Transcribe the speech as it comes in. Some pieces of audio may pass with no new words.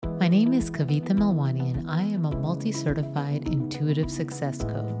name is Kavitha Melwani, and I am a multi-certified intuitive success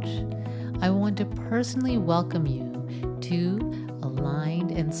coach. I want to personally welcome you to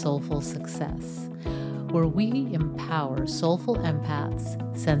Aligned and Soulful Success, where we empower soulful empaths,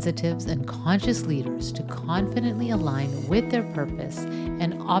 sensitives, and conscious leaders to confidently align with their purpose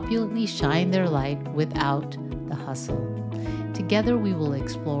and opulently shine their light without the hustle. Together, we will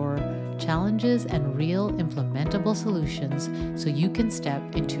explore challenges and real implementable solutions so you can step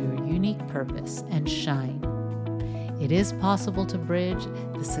into your unique purpose and shine. It is possible to bridge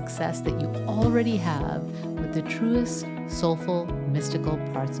the success that you already have with the truest, soulful, mystical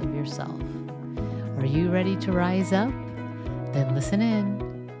parts of yourself. Are you ready to rise up? Then listen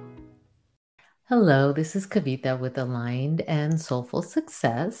in. Hello, this is Kavitha with Aligned and Soulful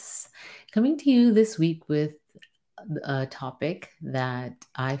Success, coming to you this week with a topic that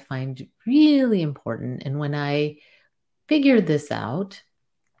I find really important. And when I figured this out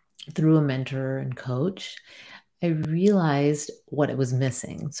through a mentor and coach, I realized what it was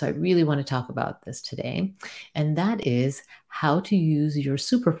missing. So I really want to talk about this today. And that is how to use your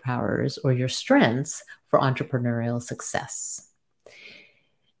superpowers or your strengths for entrepreneurial success.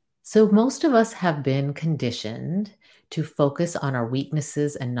 So most of us have been conditioned to focus on our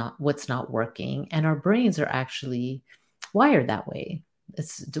weaknesses and not what's not working. And our brains are actually wired that way.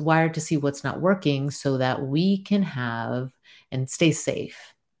 It's wired to see what's not working so that we can have and stay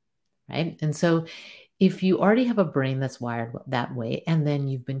safe, right? And so if you already have a brain that's wired that way, and then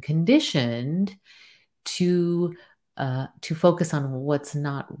you've been conditioned to focus on what's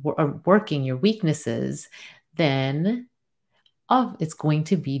not working, your weaknesses, then it's going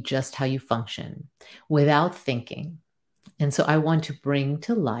to be just how you function without thinking. And so I want to bring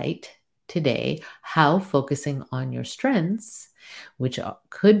to light today how focusing on your strengths, which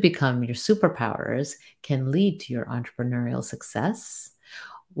could become your superpowers, can lead to your entrepreneurial success.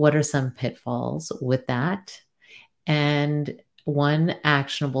 What are some pitfalls with that? And one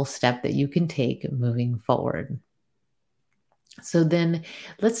actionable step that you can take moving forward. So then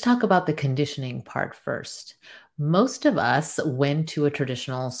let's talk about the conditioning part first. Most of us went to a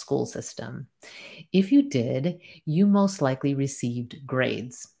traditional school system. If you did, you most likely received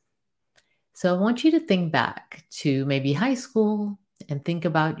grades. So I want you to think back to maybe high school and think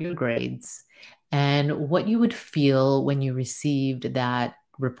about your grades and what you would feel when you received that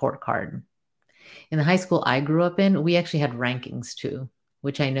report card. In the high school I grew up in, we actually had rankings too,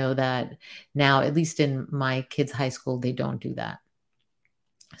 which I know that now, at least in my kids' high school, they don't do that.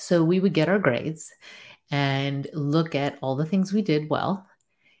 So we would get our grades and look at all the things we did well,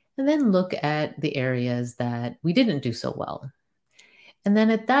 and then look at the areas that we didn't do so well. And then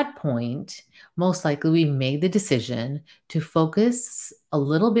at that point, most likely we made the decision to focus a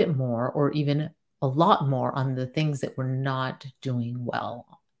little bit more or even a lot more on the things that we're not doing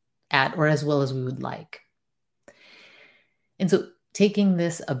well at or as well as we would like. And so taking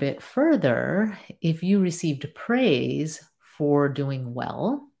this a bit further, if you received praise for doing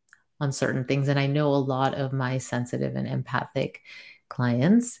well on certain things, and I know a lot of my sensitive and empathic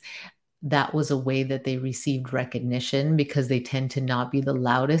clients, that was a way that they received recognition because they tend to not be the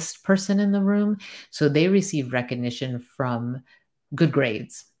loudest person in the room. So they received recognition from good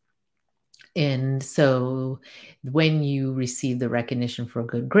grades. And so when you receive the recognition for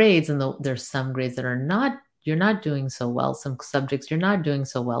good grades, and there's some grades that you're not doing so well, some subjects you're not doing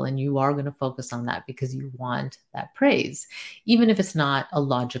so well, and you are going to focus on that because you want that praise, even if it's not a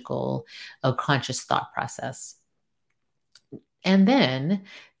logical, a conscious thought process. And then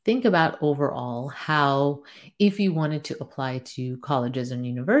think about overall how, if you wanted to apply to colleges and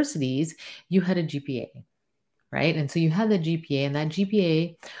universities, you had a GPA, right? And so you had the GPA, and that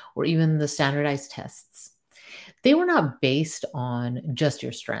GPA, or even the standardized tests, they were not based on just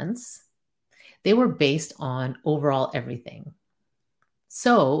your strengths. They were based on overall everything.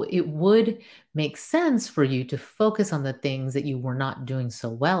 So it would make sense for you to focus on the things that you were not doing so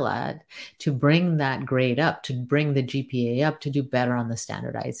well at, to bring that grade up, to bring the GPA up, to do better on the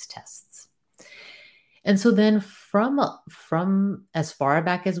standardized tests. And so then from as far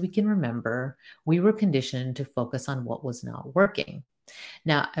back as we can remember, we were conditioned to focus on what was not working.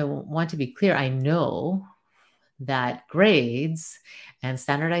 Now, I want to be clear. I know that grades and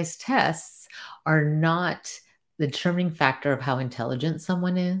standardized tests are not the determining factor of how intelligent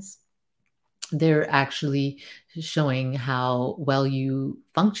someone is. They're actually showing how well you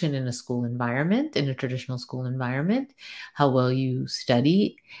function in a school environment, in a traditional school environment, how well you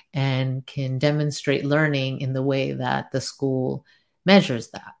study and can demonstrate learning in the way that the school measures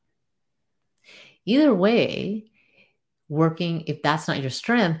that. Either way, if that's not your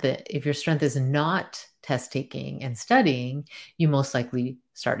strength, if your strength is not test taking and studying, you most likely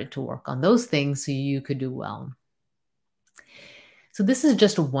started to work on those things so you could do well. So this is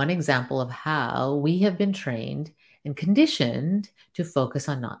just one example of how we have been trained and conditioned to focus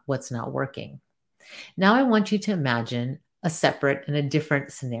on what's not working. Now I want you to imagine a separate and a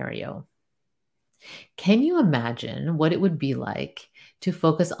different scenario. Can you imagine what it would be like to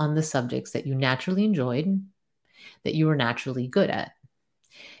focus on the subjects that you naturally enjoyed, that you were naturally good at?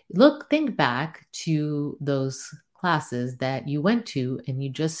 Think back to those classes that you went to and you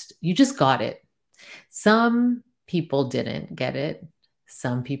just got it. Some people didn't get it.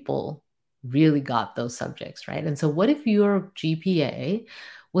 Some people really got those subjects, right? And so what if your GPA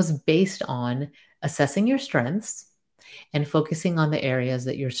was based on assessing your strengths and focusing on the areas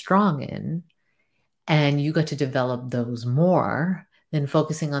that you're strong in, and you got to develop those more than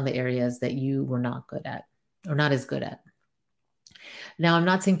focusing on the areas that you were not good at or not as good at? Now, I'm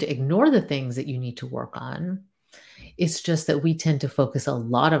not saying to ignore the things that you need to work on. It's just that we tend to focus a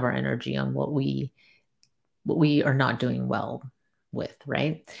lot of our energy on what we are not doing well with,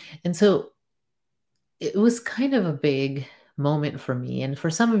 right? And so it was kind of a big moment for me. And for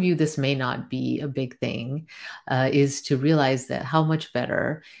some of you, this may not be a big thing, is to realize that how much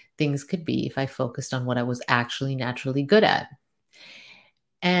better things could be if I focused on what I was actually naturally good at.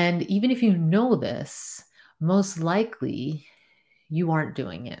 And even if you know this, most likely you aren't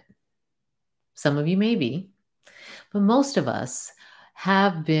doing it. Some of you may be, but most of us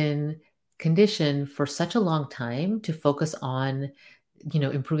have been conditioned for such a long time to focus on,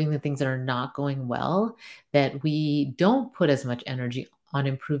 improving the things that are not going well, that we don't put as much energy on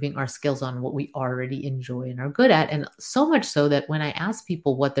improving our skills on what we already enjoy and are good at. And so much so that when I ask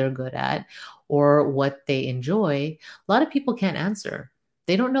people what they're good at or what they enjoy, a lot of people can't answer.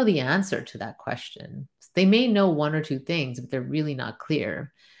 They don't know the answer to that question. They may know one or two things, but they're really not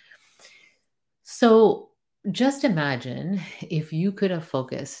clear. So just imagine if you could have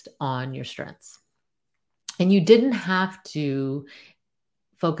focused on your strengths and you didn't have to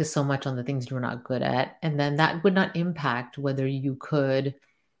focus so much on the things you were not good at. And then that would not impact whether you could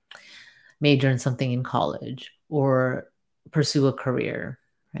major in something in college or pursue a career,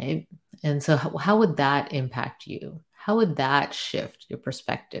 right? And so how would that impact you? How would that shift your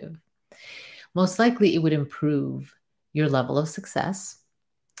perspective? Most likely it would improve your level of success.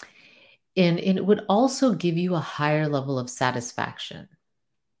 And it would also give you a higher level of satisfaction.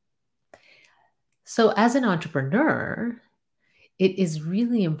 So as an entrepreneur, it is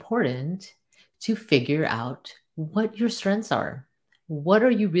really important to figure out what your strengths are. What are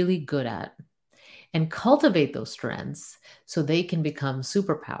you really good at? And cultivate those strengths so they can become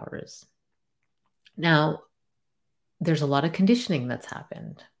superpowers. Now, there's a lot of conditioning that's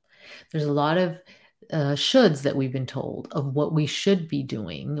happened. There's a lot of shoulds that we've been told of what we should be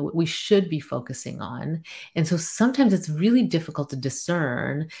doing, what we should be focusing on. And so sometimes it's really difficult to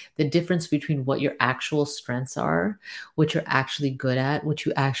discern the difference between what your actual strengths are, what you're actually good at, what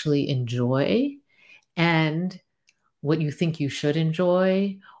you actually enjoy, and what you think you should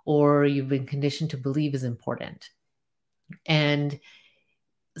enjoy or you've been conditioned to believe is important. And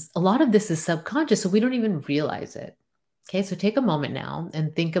a lot of this is subconscious, so we don't even realize it. Okay, so take a moment now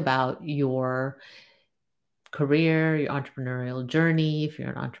and think about your career, your entrepreneurial journey, if you're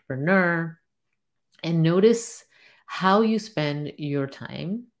an entrepreneur, and notice how you spend your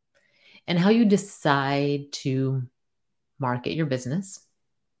time and how you decide to market your business.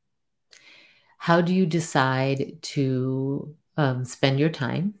 How do you decide to spend your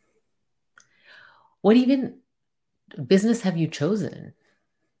time? What even business have you chosen?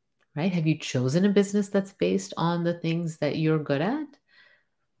 Right? Have you chosen a business that's based on the things that you're good at?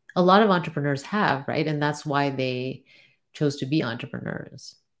 A lot of entrepreneurs have, right? And that's why they chose to be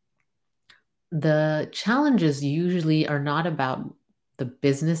entrepreneurs. The challenges usually are not about the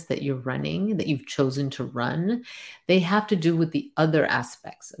business that you're running, that you've chosen to run. They have to do with the other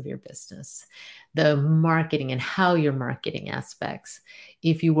aspects of your business, the marketing and how you're marketing aspects.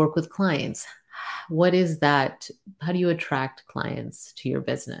 If you work with clients, what is that? How do you attract clients to your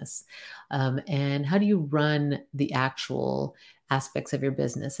business? And how do you run the actual aspects of your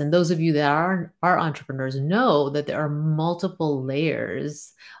business? And those of you that are entrepreneurs know that there are multiple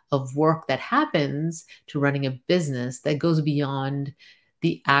layers of work that happens to running a business that goes beyond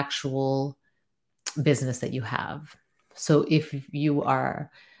the actual business that you have. So if you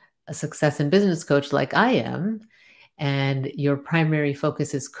are a success and business coach like I am, and your primary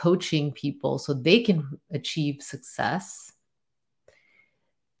focus is coaching people so they can achieve success,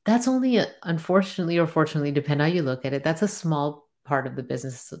 that's only, unfortunately or fortunately, depending how you look at it, that's a small part of the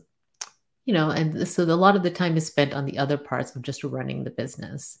business, and so a lot of the time is spent on the other parts of just running the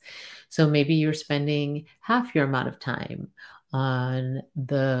business. So maybe you're spending half your amount of time on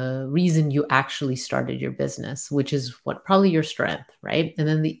the reason you actually started your business, which is what probably your strength, right? And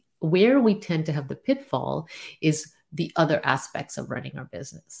then where we tend to have the pitfall is the other aspects of running our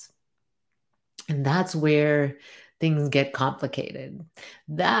business. And that's where things get complicated.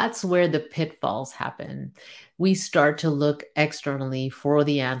 That's where the pitfalls happen. We start to look externally for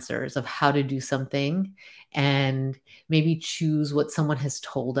the answers of how to do something and maybe choose what someone has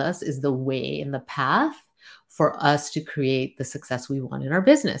told us is the way and the path for us to create the success we want in our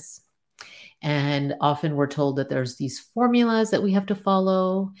business. And often we're told that there's these formulas that we have to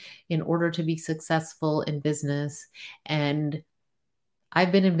follow in order to be successful in business. And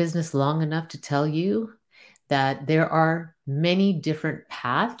I've been in business long enough to tell you that there are many different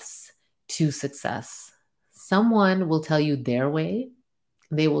paths to success. Someone will tell you their way.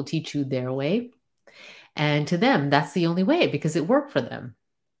 They will teach you their way. And to them, that's the only way because it worked for them.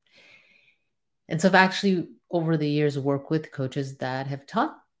 And so I've actually, over the years, worked with coaches that have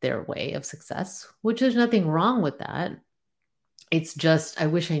taught their way of success, which there's nothing wrong with that. It's just, I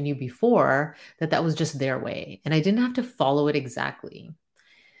wish I knew before that was just their way and I didn't have to follow it exactly.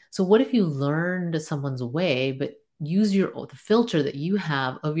 So what if you learned someone's way, but use the filter that you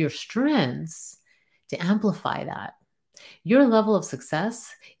have of your strengths to amplify that? Your level of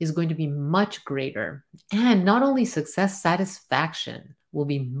success is going to be much greater. And not only success, satisfaction will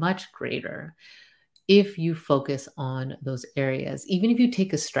be much greater if you focus on those areas. Even if you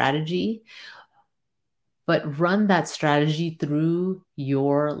take a strategy, but run that strategy through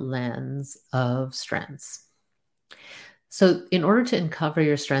your lens of strengths. So in order to uncover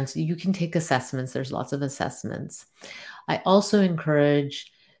your strengths, you can take assessments. There's lots of assessments. I also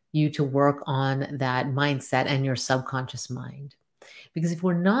encourage you to work on that mindset and your subconscious mind. Because if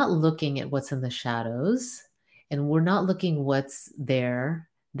we're not looking at what's in the shadows and we're not looking what's there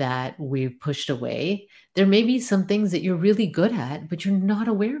that we've pushed away, there may be some things that you're really good at, but you're not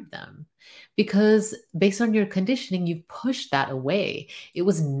aware of them. Because based on your conditioning, you've pushed that away. It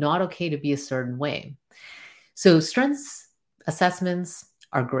was not okay to be a certain way. So strengths assessments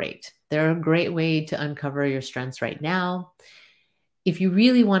are great. They're a great way to uncover your strengths right now. If you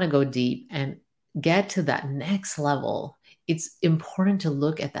really want to go deep and get to that next level, it's important to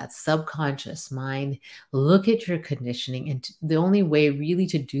look at that subconscious mind, look at your conditioning. And the only way really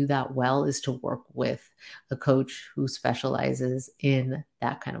to do that well is to work with a coach who specializes in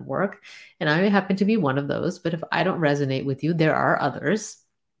that kind of work. And I happen to be one of those, but if I don't resonate with you, there are others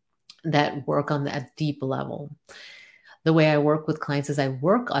that work on that deep level. The way I work with clients is I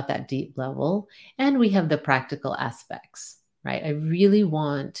work at that deep level and we have the practical aspects, right? I really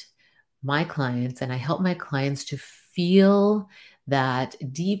want my clients and I help my clients to feel that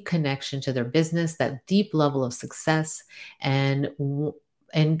deep connection to their business, that deep level of success, and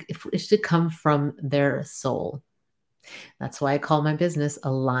it's to come from their soul. That's why I call my business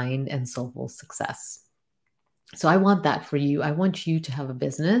Aligned and Soulful Success. So I want that for you. I want you to have a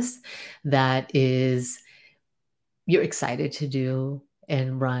business that you're excited to do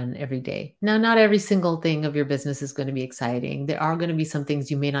and run every day. Now, not every single thing of your business is going to be exciting. There are going to be some things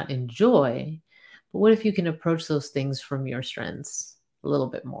you may not enjoy, but what if you can approach those things from your strengths a little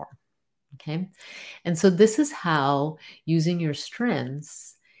bit more? Okay. And so this is how using your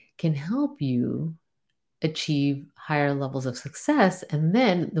strengths can help you achieve higher levels of success. And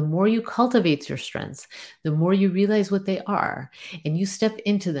then the more you cultivate your strengths, the more you realize what they are and you step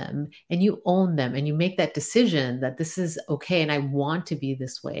into them and you own them and you make that decision that this is okay and I want to be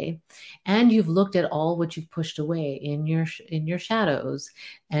this way. And you've looked at all what you've pushed away in your shadows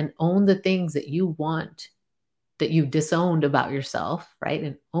and own the things that you want, that you've disowned about yourself, right?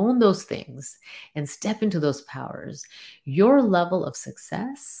 And own those things and step into those powers. Your level of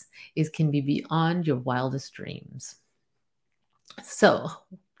success can be beyond your wildest dreams. So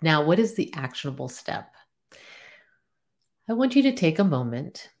now what is the actionable step? I want you to take a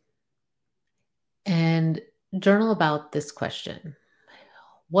moment and journal about this question.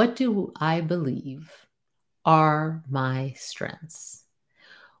 What do I believe are my strengths?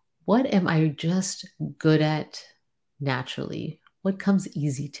 What am I just good at naturally? What comes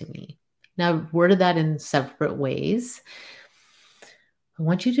easy to me? Now, I've worded that in separate ways. I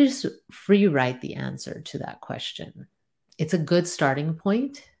want you to just free write the answer to that question. It's a good starting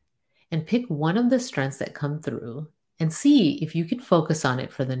point, and pick one of the strengths that come through and see if you can focus on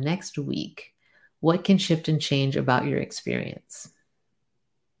it for the next week. What can shift and change about your experience?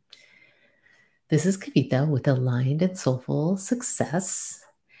 This is Kavita with Aligned and Soulful Success.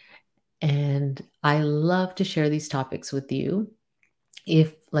 And I love to share these topics with you.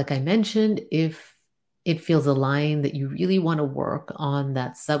 If, like I mentioned, if it feels aligned, that you really want to work on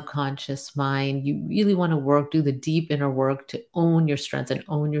that subconscious mind, you really want to do the deep inner work to own your strengths and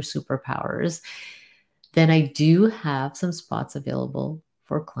own your superpowers, then I do have some spots available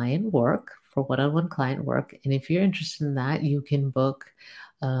for client work, for one-on-one client work. And if you're interested in that, you can book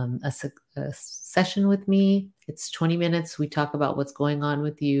a session with me. It's 20 minutes. We talk about what's going on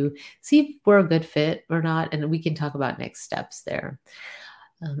with you, see if we're a good fit or not, and we can talk about next steps there.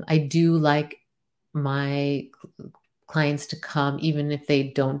 I do like my clients to come, even if they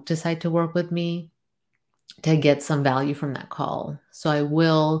don't decide to work with me, to get some value from that call. So I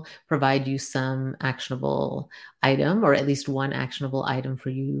will provide you some actionable item, or at least one actionable item for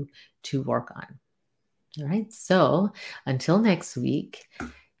you to work on. All right. So until next week,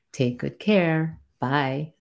 take good care. Bye.